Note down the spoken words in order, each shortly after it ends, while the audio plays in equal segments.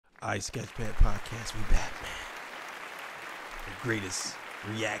Alright, Sketchpad Podcast, we back, man. The greatest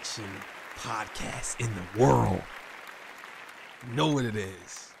reaction podcast in the world. You know what it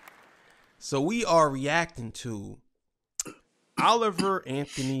is. So we are reacting to Oliver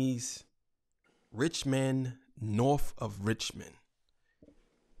Anthony's Richmond, North of Richmond.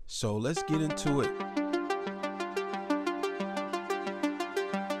 So let's get into it.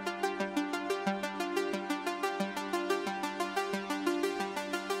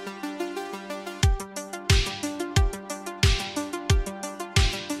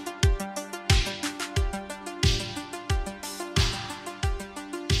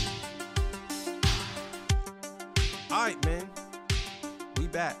 Alright, man. We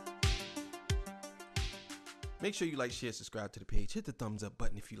back. Make sure you like, share, subscribe to the page. Hit the thumbs up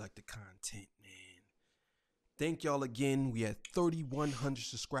button if you like the content, man. Thank y'all again. We had 3,100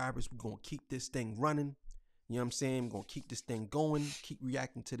 subscribers. We're going to keep this thing running. You know what I'm saying? We're going to keep this thing going. Keep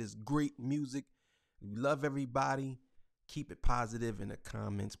reacting to this great music. We love everybody. Keep it positive in the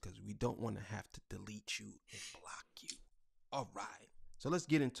comments because we don't want to have to delete you and block you. All right. So let's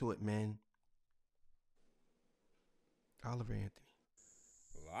get into it, man. Oliver Anthony.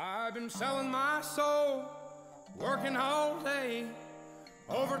 Well, I've been selling my soul, working all day,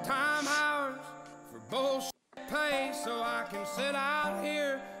 overtime hours for bullshit pay, so I can sit out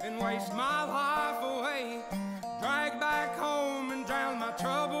here and waste my life away, drag back home and drown my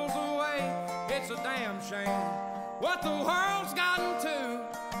troubles away. It's a damn shame what the world's gotten to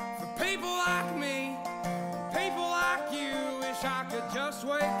for people like me, people like you. Wish I could just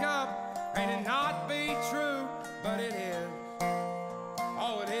wake up and it not be true, but it is.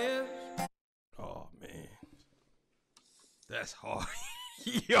 Oh, it is. Oh, man. That's hard.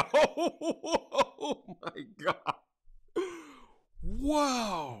 Yo. Oh, my God.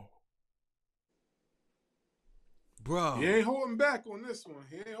 Wow. Bro. He ain't holding back on this one.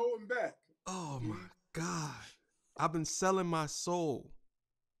 He ain't holding back. Oh, my God. I've been selling my soul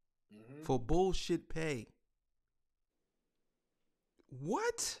for bullshit pay.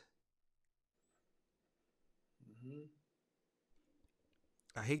 What?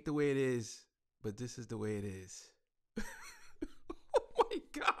 I hate the way it is, but this is the way it is. Oh my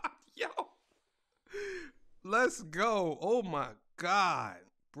God, yo. Let's go. Oh my God,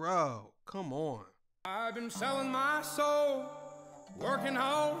 bro. Come on. I've been selling my soul, working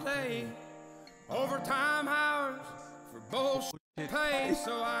all day, overtime hours for bullshit pay,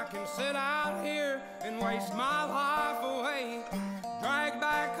 so I can sit out here and waste my life away, drag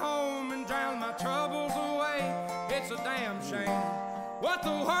back home and drown my troubles away. It's a damn shame what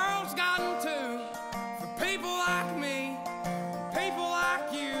the world's gotten to for people like me, people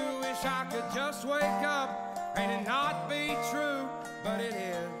like you. Wish I could just wake up and it not be true, but it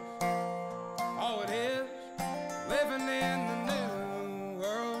is. Oh, it is. Living in the new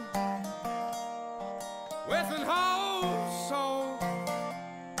world with an whole soul.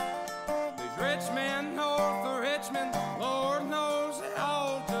 These rich men north of Richmond, Lord knows they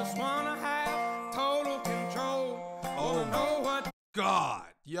all just wanna have total control. Oh Know what God,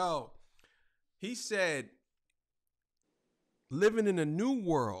 yo. He said, living in a new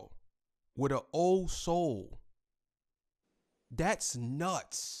world with an old soul. That's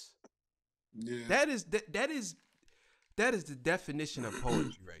nuts. Yeah. That is the definition of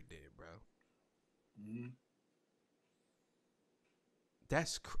poetry right there, bro.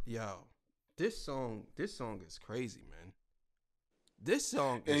 Yo. This song is crazy, man. This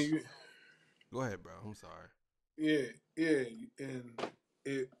song is. Go ahead, bro. I'm sorry. Yeah, and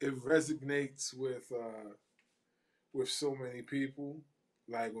it resonates with so many people.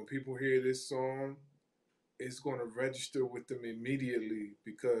 Like when people hear this song, it's gonna register with them immediately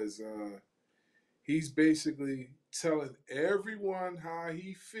because he's basically telling everyone how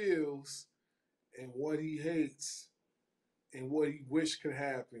he feels and what he hates and what he wish could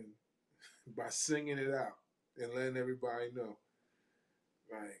happen by singing it out and letting everybody know.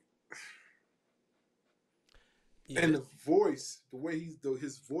 Like, Yeah. and the voice, the way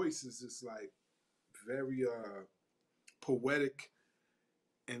his voice is just like very poetic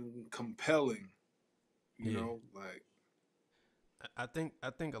and compelling. You know, like I think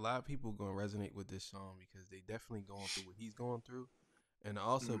a lot of people gonna resonate with this song because they definitely going through what he's going through, and I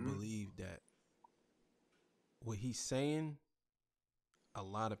also believe that what he's saying, a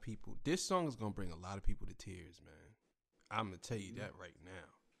lot of people. This song is gonna bring a lot of people to tears, man. I'm gonna tell you that right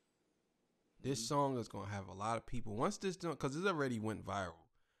now. This song is gonna have a lot of people once this done, because it already went viral.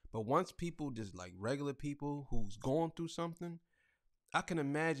 But once people just like regular people who's going through something, I can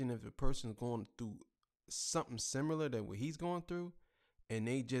imagine if a person's going through something similar to what he's going through, and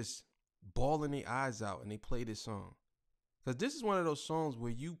they just bawling their eyes out and they play this song. Because this is one of those songs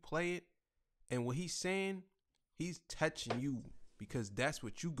where you play it and what he's saying, he's touching you because that's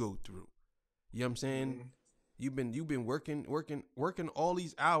what you go through. You know what I'm saying? Mm-hmm. You've been working all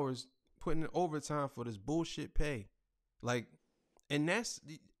these hours, putting in overtime for this bullshit pay. Like, and that's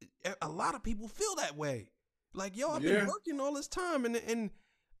a lot of people feel that way. Like, yo, I've been working all this time and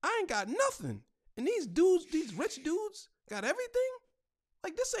I ain't got nothing. And these dudes, these rich dudes got everything.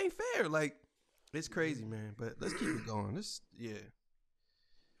 Like, this ain't fair. Like, it's crazy, man. But let's keep it going.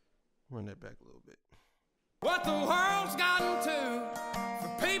 Run that back a little bit. What the world's gotten to for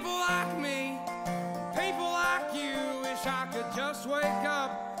people like me, people like you. Wish I could just wake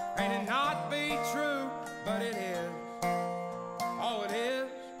up and it not be true, but it is. Oh, it is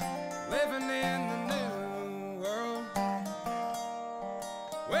living in the new world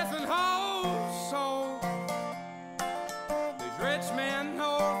with an whole soul. These rich men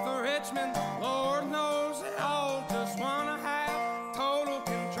north of Richmond, Lord knows they all just wanna have total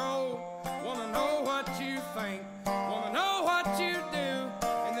control. Wanna know what you think, wanna know what you do,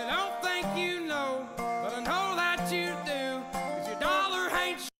 and they don't think you know, but I know that you do. 'Cause your dollar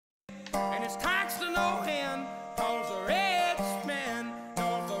ain't shit, and it's taxed to no end. 'Cause the rich men,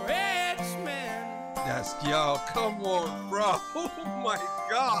 know the rich men. That's, yo, come on, bro. Oh my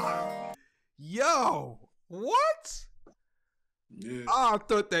God. Yo, what? Yeah. I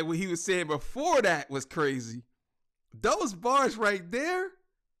thought that what he was saying before that was crazy. Those bars right there.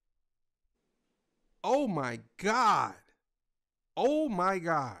 Oh my God. Oh my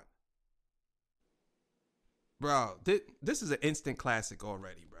God. Bro, this is an instant classic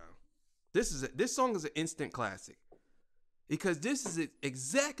already, bro. This song is an instant classic. Because this is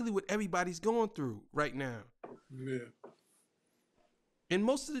exactly what everybody's going through right now. Yeah. And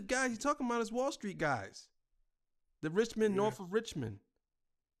most of the guys he's talking about is Wall Street guys. The Richmond, north of Richmond.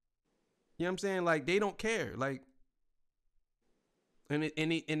 You know what I'm saying? Like, they don't care. Like, and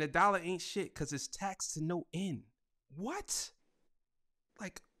the dollar ain't shit because it's taxed to no end. What?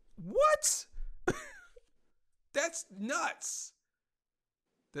 Like, what? That's nuts.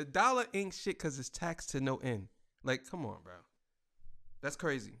 The dollar ain't shit because it's taxed to no end. Like, come on, bro. That's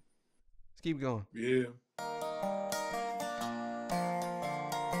crazy. Let's keep going. Yeah.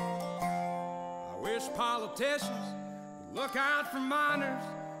 I wish politicians would look out for minors,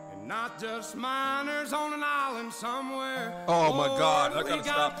 and not just minors on an island somewhere. Oh my God, I gotta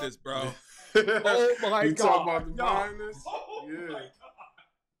stop this, bro. Oh my You God. talk about the Yo. minors? Oh Yeah. my God.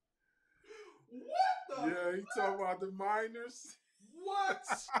 What the? Yeah, he talk about the minors. What?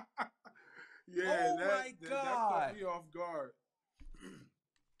 Yeah, Oh my that God. caught me off guard.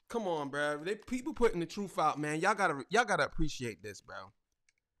 Come on, bro. People putting the truth out, man. Y'all gotta appreciate this, bro.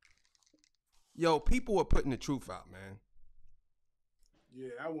 Yo, people are putting the truth out, man. Yeah,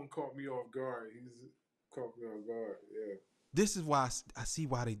 that one caught me off guard. He's caught me off guard. Yeah. This is why I see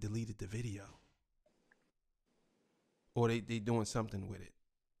why they deleted the video. Or they doing something with it.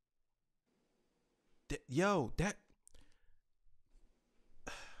 That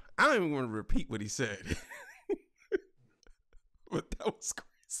I don't even want to repeat what he said. But that was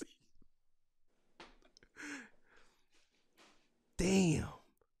crazy. Damn.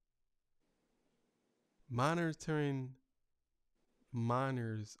 Monitoring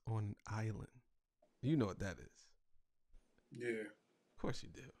minors on an island. You know what that is. Yeah. Of course you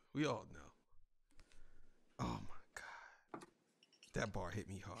do. We all know. Oh my God. That bar hit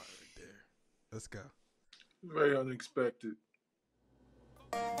me hard right there. Let's go. Very unexpected.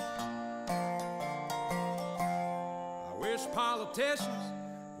 I wish politicians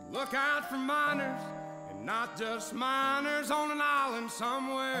would look out for minors, and not just minors on an island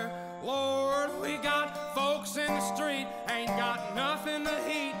somewhere. Lord, we got folks in the street, ain't got nothing to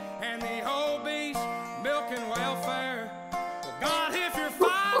eat, and the obese milking welfare. Well, God, if you're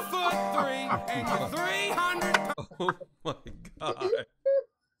 5'3" and you're 300 pounds. Oh my God.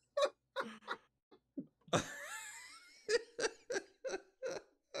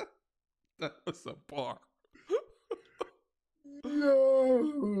 That was a bar.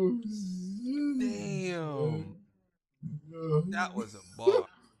 No. Damn. That was a bar.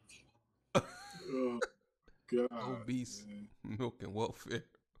 Oh, God. Obese milk and welfare.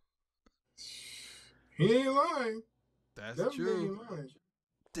 He ain't lying. That's Definitely true. ain't lying.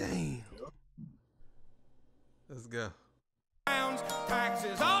 Damn. Let's go.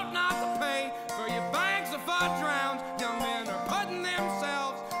 Taxes ought not to pay for your bags of fudge rounds. Young men are putting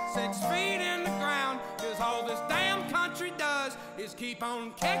themselves 6 feet in the ground, 'cause all this damn country does is keep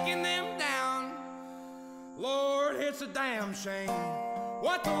on kicking them down. Lord, it's a damn shame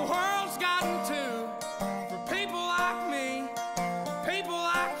what the world's gotten to for people like me, people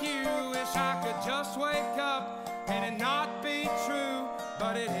like you. Wish I could just wake up and it not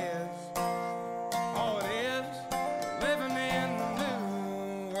is. All it is, living in the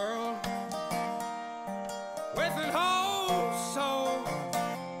new world with an whole soul.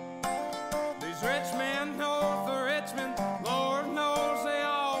 These rich men know for Richmond, Lord knows they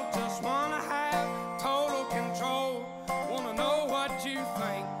all just wanna have total control. Wanna know what you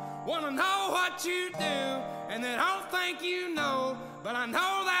think, wanna know what you do, and they don't think you know, but I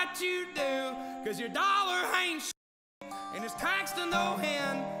know that you do, 'cause your dollar ain't and it's taxed to no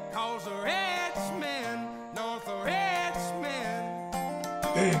end, 'cause the rich men know the rich men.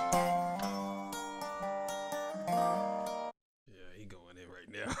 Yeah, he going in right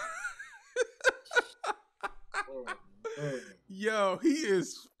now. Yo, he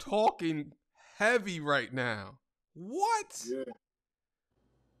is talking heavy right now. What? Yeah.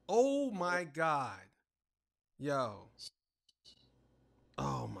 Oh my God. Yo.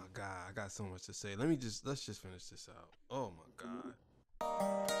 Oh my God. I got so much to say. Let's just finish this out. Oh my God.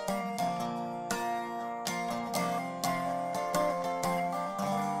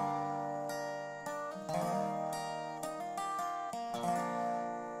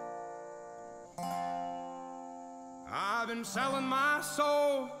 I've been selling my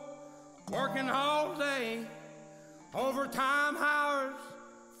soul, working all day, overtime hours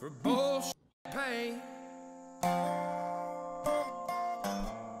for bullshit pay.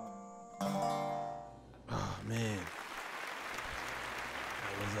 Oh man.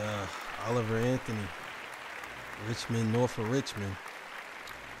 That was Oliver Anthony. Richmond, north of Richmond.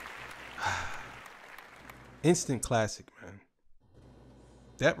 Instant classic, man.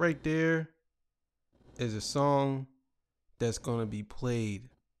 That right there is a song that's gonna be played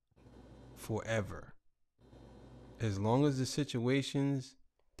forever. As long as the situations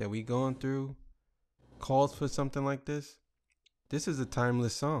that we going through calls for something like this is a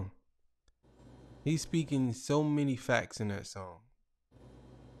timeless song. He's speaking so many facts in that song.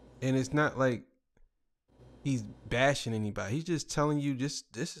 And it's not like he's bashing anybody. He's just telling you this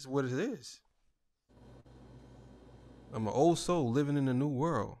is what it is. I'm an old soul living in a new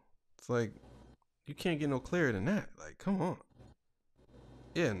world. It's like, you can't get no clearer than that. Like, come on.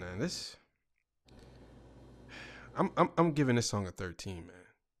 Yeah, man, this I'm giving this song a 13, man.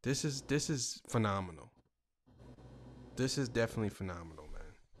 This is phenomenal. This is definitely phenomenal,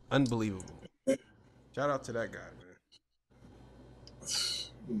 man. Unbelievable. Shout out to that guy,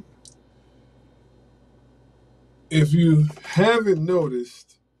 man. If you haven't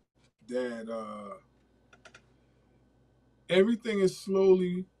noticed that everything is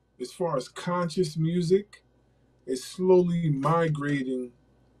slowly, as far as conscious music, is slowly migrating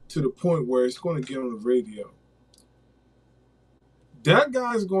to the point where it's going to get on the radio. That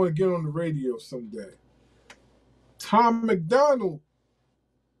guy's going to get on the radio someday. Tom McDonald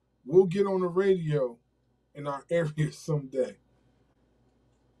will get on the radio in our area someday.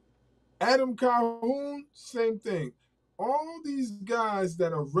 Adam Calhoun, same thing. All these guys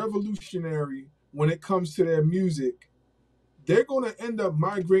that are revolutionary when it comes to their music, they're going to end up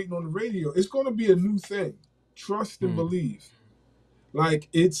migrating on the radio. It's going to be a new thing. Trust and believe. Like,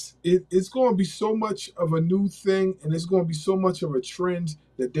 it's going to be so much of a new thing, and it's going to be so much of a trend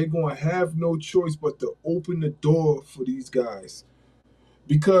that they're going to have no choice but to open the door for these guys.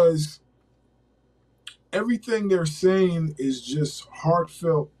 Because everything they're saying is just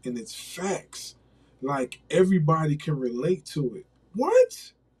heartfelt and it's facts. Like, everybody can relate to it.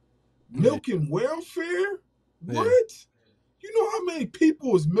 What? Milking welfare? What? Yeah. You know how many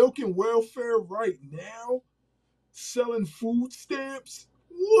people is milking welfare right now? Selling food stamps?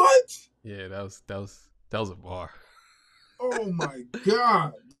 What? Yeah, that was a bar. Oh my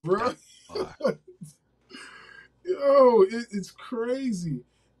God, bro. Yo, it's crazy.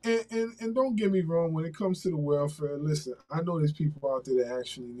 And don't get me wrong, when it comes to the welfare, listen, I know there's people out there that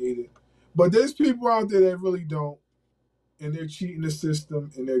actually need it. But there's people out there that really don't. And they're cheating the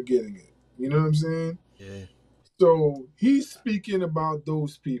system and they're getting it. You know what I'm saying? Yeah. So he's speaking about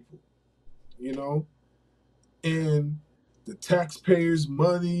those people, you know, and the taxpayers'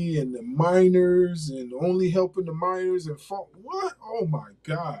 money and the minors and only helping the minors and what? Oh my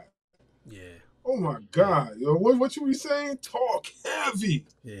God. Yeah. Oh my God. Yo, what you be saying? Talk heavy.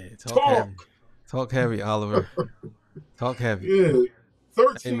 Yeah, talk heavy. Talk heavy, Oliver. Talk heavy. Yeah.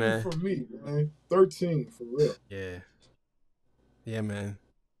 13 hey, for me, man. 13 for real. Yeah. Yeah, man.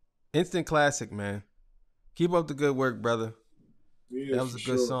 Instant classic, man. Keep up the good work, brother. Yeah, that was a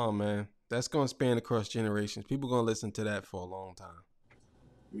good song, man. That's going to span across generations. People going to listen to that for a long time.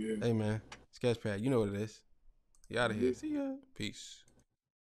 Yeah. Hey, man. Sketchpad, you know what it is. You out of here. See ya. Peace.